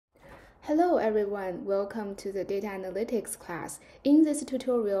Hello everyone, welcome to the data analytics class. In this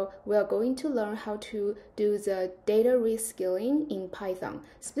tutorial, we are going to learn how to do the data rescaling in Python.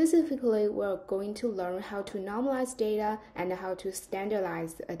 Specifically, we are going to learn how to normalize data and how to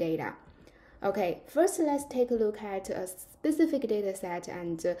standardize a data. Okay, first let's take a look at a specific data set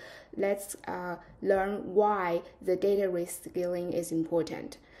and let's learn why the data rescaling is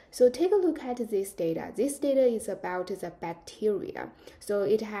important. So take a look at this data. This data is about the bacteria. So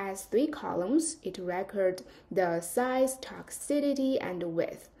it has 3 columns. It records the size, toxicity, and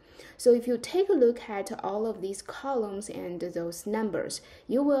width. So if you take a look at all of these columns and those numbers,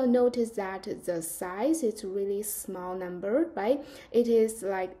 you will notice that the size is really small number, right? It is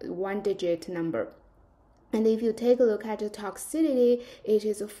like 1-digit number. And if you take a look at the toxicity, it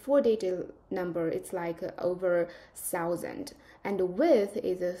is a 4-digit number. It's like over 1,000. And the width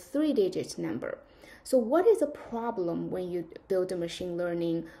is a 3-digit number. So what is the problem when you build a machine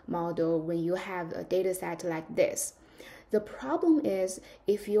learning model when you have a data set like this? The problem is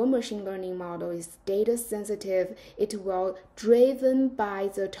if your machine learning model is data sensitive, it will driven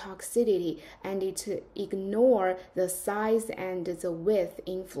by the toxicity and it ignore the size and the width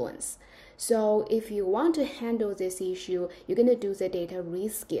influence. So if you want to handle this issue, you're going to do the data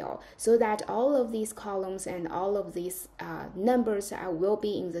rescale so that all of these columns and all of these numbers will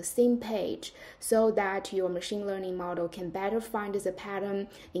be in the same page so that your machine learning model can better find the pattern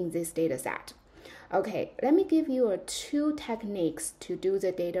in this data set. Okay, let me give you 2 techniques to do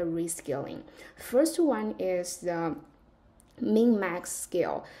the data rescaling. First one is the min-max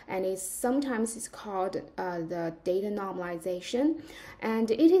scale, and sometimes it's called the data normalization,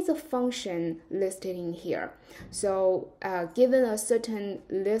 and it is a function listed in here. So given a certain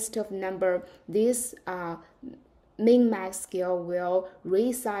list of number, this min-max scale will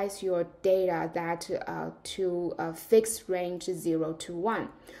resize your data that to a fixed range 0 to 1.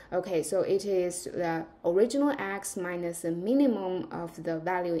 Okay, so it is the original x minus the minimum of the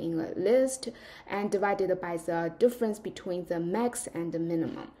value in a list and divided by the difference between the max and the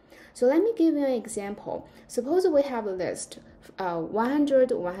minimum. So let me give you an example. Suppose we have a list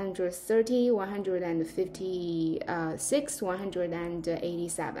 100, 130, 156,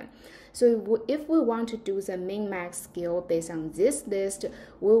 187. So if we want to do the min-max scale based on this list,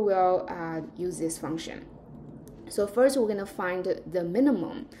 we will use this function. So first we're going to find the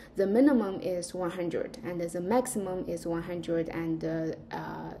minimum. The minimum is 100 and the maximum is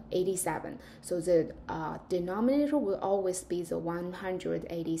 187. So the denominator will always be the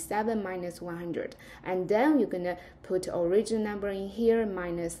 187 minus 100. And then you're going to put original number in here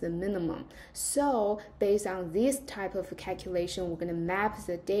minus the minimum. So based on this type of calculation, we're going to map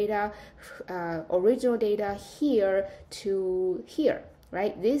the data, original data here to here.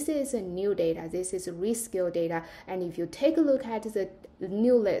 Right? This is a new data. This is rescale data. And if you take a look at the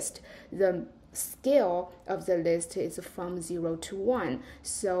new list, the scale of the list is from 0 to 1.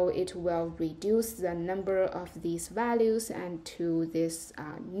 So it will reduce the number of these values and to this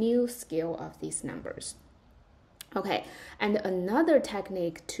new scale of these numbers. Okay, and another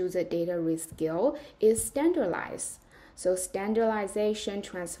technique to the data rescale is standardize. So standardization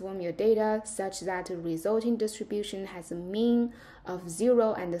transforms your data such that the resulting distribution has a mean of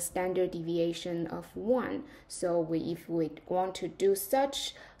 0 and a standard deviation of 1. So if we want to do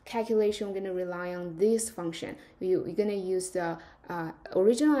such calculation, we're going to rely on this function. We're going to use the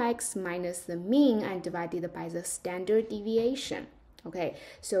original x minus the mean and divided by the standard deviation. Okay,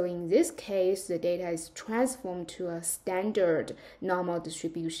 so in this case, the data is transformed to a standard normal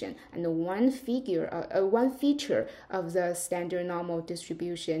distribution, and one feature of the standard normal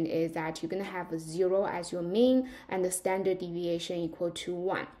distribution is that you're going to have 0 as your mean and the standard deviation equal to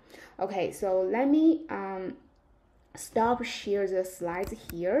 1. Okay, so let me stop share the slides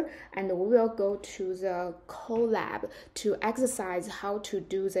here, and we will go to the Colab to exercise how to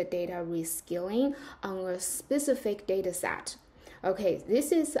do the data rescaling on a specific data set. Okay,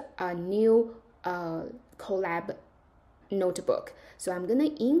 this is a new Colab notebook. So I'm going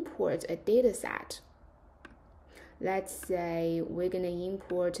to import a data set. Let's say we're going to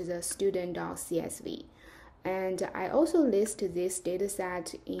import the student.csv. And I also list this data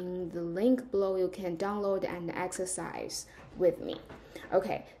set in the link below. You can download and exercise with me.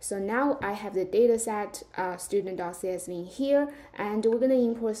 Okay, so now I have the data set student.csv in here, and we're going to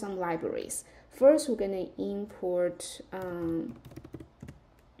import some libraries. First, we're going to import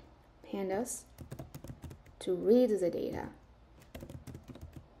pandas to read the data.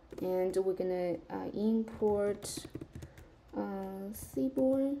 And we're going to import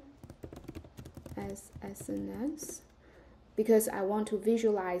Seaborn as SNS because I want to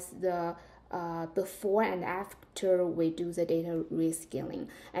visualize the before and after we do the data rescaling.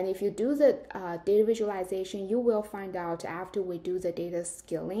 And if you do the data visualization, you will find out after we do the data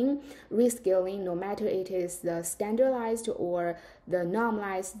rescaling, no matter it is the standardized or the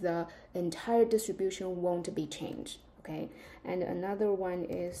normalized, the entire distribution won't be changed. Okay, and another one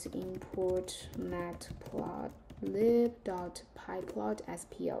is import matplotlib.pyplot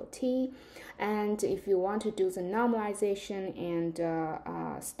splt. And if you want to do the normalization and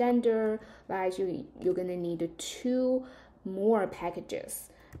standardize, you're gonna need 2 more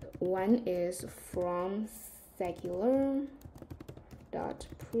packages. One is from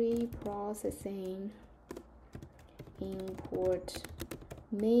secular.preprocessing import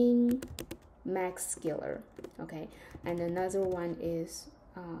main max scalar. Okay, and another one is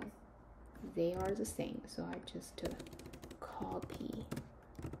they are the same, so I just copy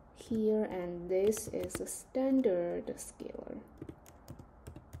here, and this is a standard scalar.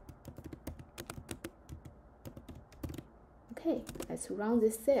 Okay, let's run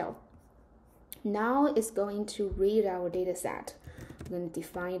this cell. Now it's going to read our data set. We're going to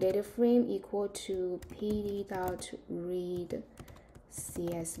define data frame equal to pd.read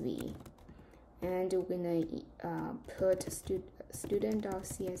CSV, and we're going to put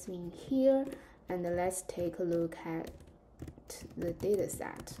student.csv in here, and let's take a look at the data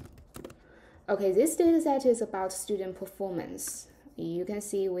set. Okay, this data set is about student performance. You can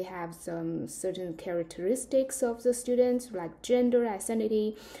see we have some certain characteristics of the students, like gender,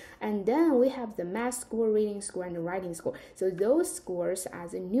 ethnicity, and then we have the math score, reading score, and the writing score. So those scores are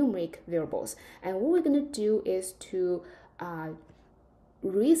the numeric variables, and what we're going to do is to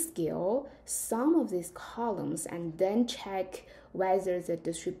rescale some of these columns and then check whether the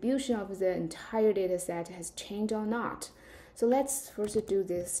distribution of the entire data set has changed or not. So let's first do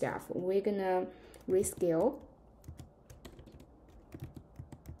this stuff. We're gonna rescale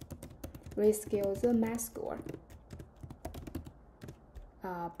the math score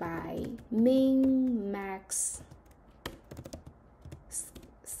by min max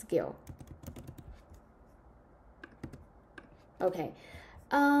scale. Okay,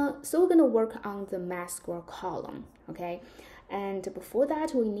 so we're gonna work on the math score column. Okay, and before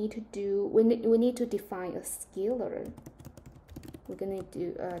that, we need to define a scalar. We're gonna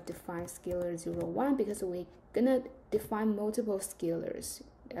define scalar 0, 1 because we're gonna define multiple scalars.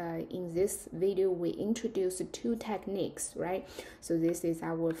 In this video, we introduced 2 techniques, right? So this is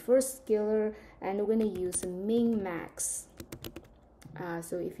our first scalar, and we're gonna use min max.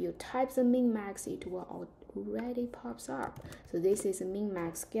 So if you type the min max, it will already pops up. So this is a min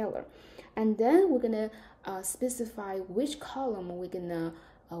max scalar, and then we're gonna specify which column we're gonna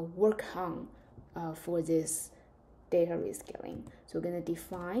work on for this data rescaling. So we're gonna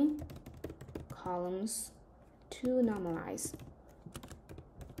define columns to normalize.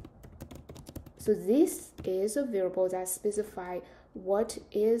 So this is a variable that specifies what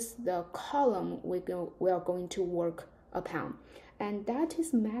is the column we are going to work upon, and that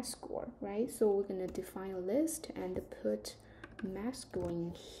is math score, right? So we're gonna define a list and put math score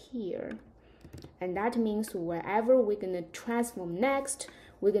in here, and that means wherever we're gonna transform next,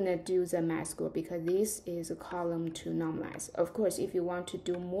 we're gonna do the math score because this is a column to normalize. Of course, if you want to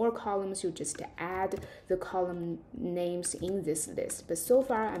do more columns, you just add the column names in this list. But so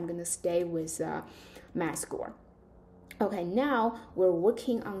far, I'm gonna stay with math score. Okay, now we're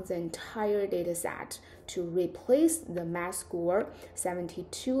working on the entire data set to replace the math score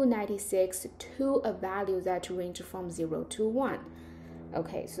 72, 96 to a value that ranges from 0 to 1.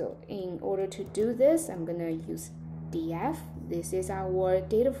 Okay, so in order to do this, I'm gonna use df. This is our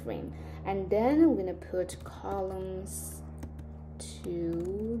data frame, and then we're gonna put columns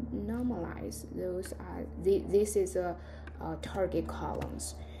to normalize. Those are this is a target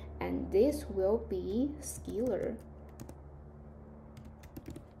columns, and this will be scalar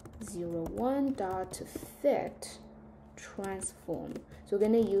 01.fit transform. So we're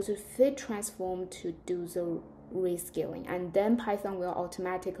gonna use a fit transform to do the rescaling, and then Python will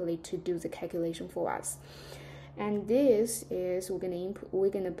automatically to do the calculation for us. And this is we're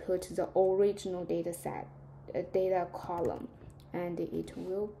gonna put the original data set data column, and it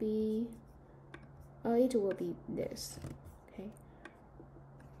will be this. Okay,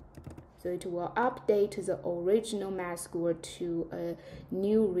 so it will update the original math score to a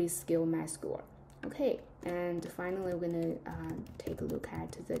new rescale math score. Okay, and finally we're gonna take a look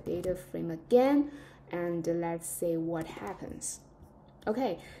at the data frame again, and let's see what happens.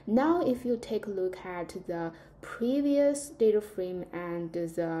 Okay, now if you take a look at the previous data frame and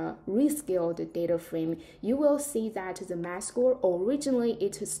the rescaled data frame, you will see that the math score originally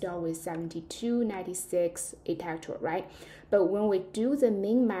it started with 72, 96, etc., right? But when we do the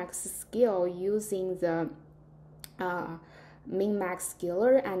min-max scale using the min-max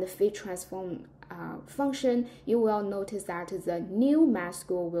scaler and the fit transform function, you will notice that the new math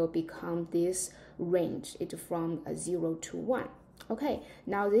score will become this range. It's from 0 to 1. Okay,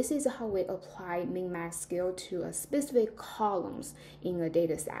 now this is how we apply min-max scale to a specific columns in a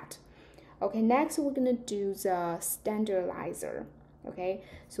data set. Okay, next we're gonna do the standardizer. Okay,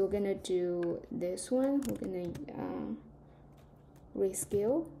 so we're gonna do this one. We're gonna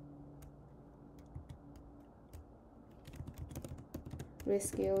rescale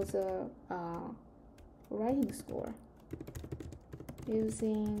the writing score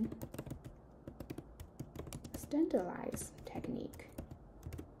using Standardize technique.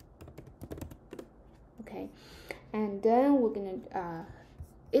 Okay, and then we're gonna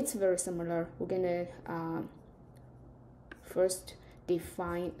it's very similar. We're gonna first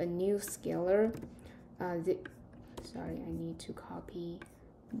define a new scalar. Sorry, I need to copy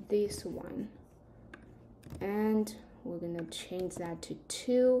this one, and we're gonna change that to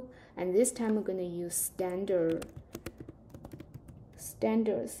 2, and this time we're gonna use standard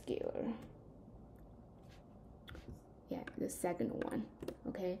scalar. Yeah, the second one.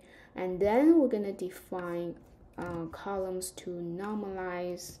 Okay, and then we're gonna define columns to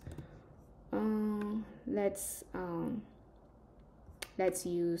normalize. Let's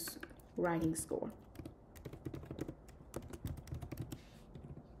use writing score.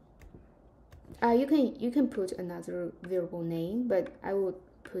 You can put another variable name, but I will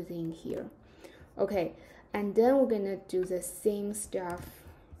put in here. Okay, and then we're gonna do the same stuff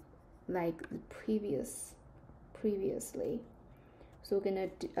like the previously. So we're gonna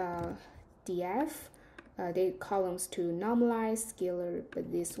df the columns to normalize scalar,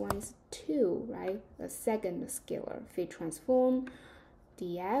 but this one's 2, right? A second scalar, fit transform,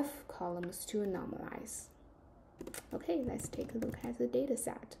 df columns to normalize. Okay, let's take a look at the data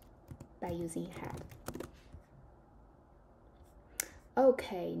set by using head.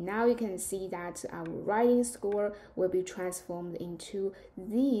 Okay, now you can see that our writing score will be transformed into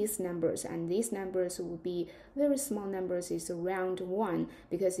these numbers, and these numbers will be very small numbers, is around 1,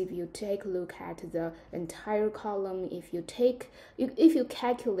 because if you take a look at the entire column, if you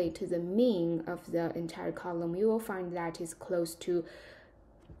calculate the mean of the entire column, you will find that is close to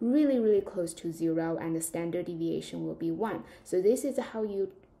really close to 0, and the standard deviation will be 1. So this is how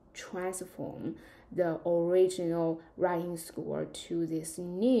you transform the original writing score to this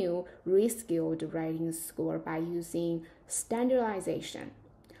new rescaled writing score by using standardization.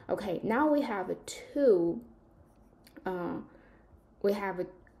 Okay, now we have two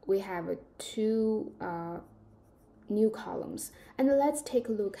new columns, and let's take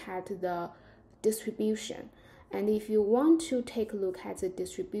a look at the distribution. And if you want to take a look at the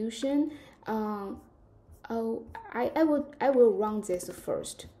distribution, I will run this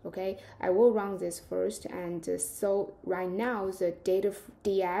first. Okay, I will run this first, and so right now the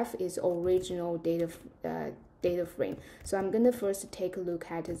df is original data frame. So I'm gonna first take a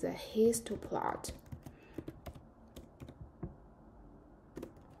look at the histoplot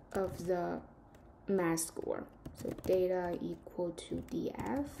of the math score. So data equal to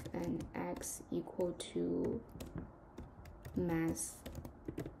df and x equal to math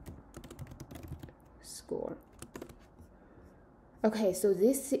score. Okay, so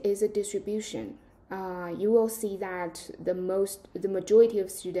this is a distribution. You will see that the majority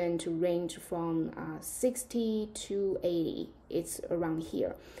of students range from 60 to 80. It's around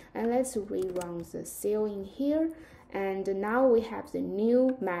here. And let's rerun the cell in here. And now we have the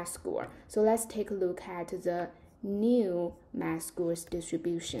new math score. So let's take a look at the new math scores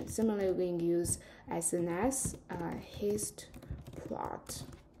distribution. Similarly, we can use SNS hist plot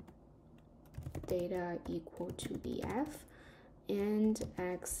data equal to df and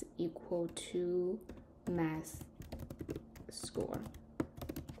x equal to math score.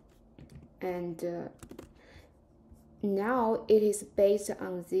 And now it is based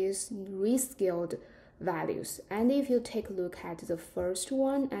on these rescaled values. And if you take a look at the first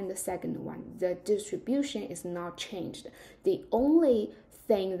one and the second one, the distribution is not changed. The only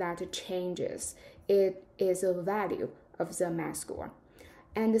thing that changes it is a value of the math score.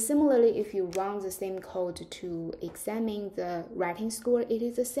 And similarly, if you run the same code to examine the writing score, it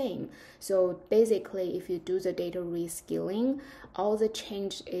is the same. So basically, if you do the data rescaling, all the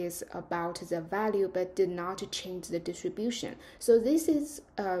change is about the value but did not change the distribution. So this is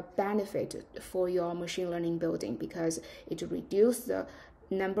a benefit for your machine learning building because it reduces the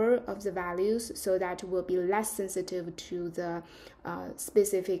number of the values so that will be less sensitive to the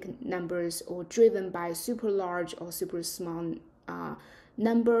specific numbers or driven by super large or super small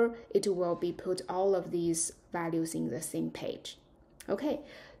number. It will be put all of these values in the same page. Okay,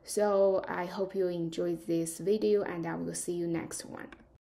 so I hope you enjoyed this video and I will see you next one.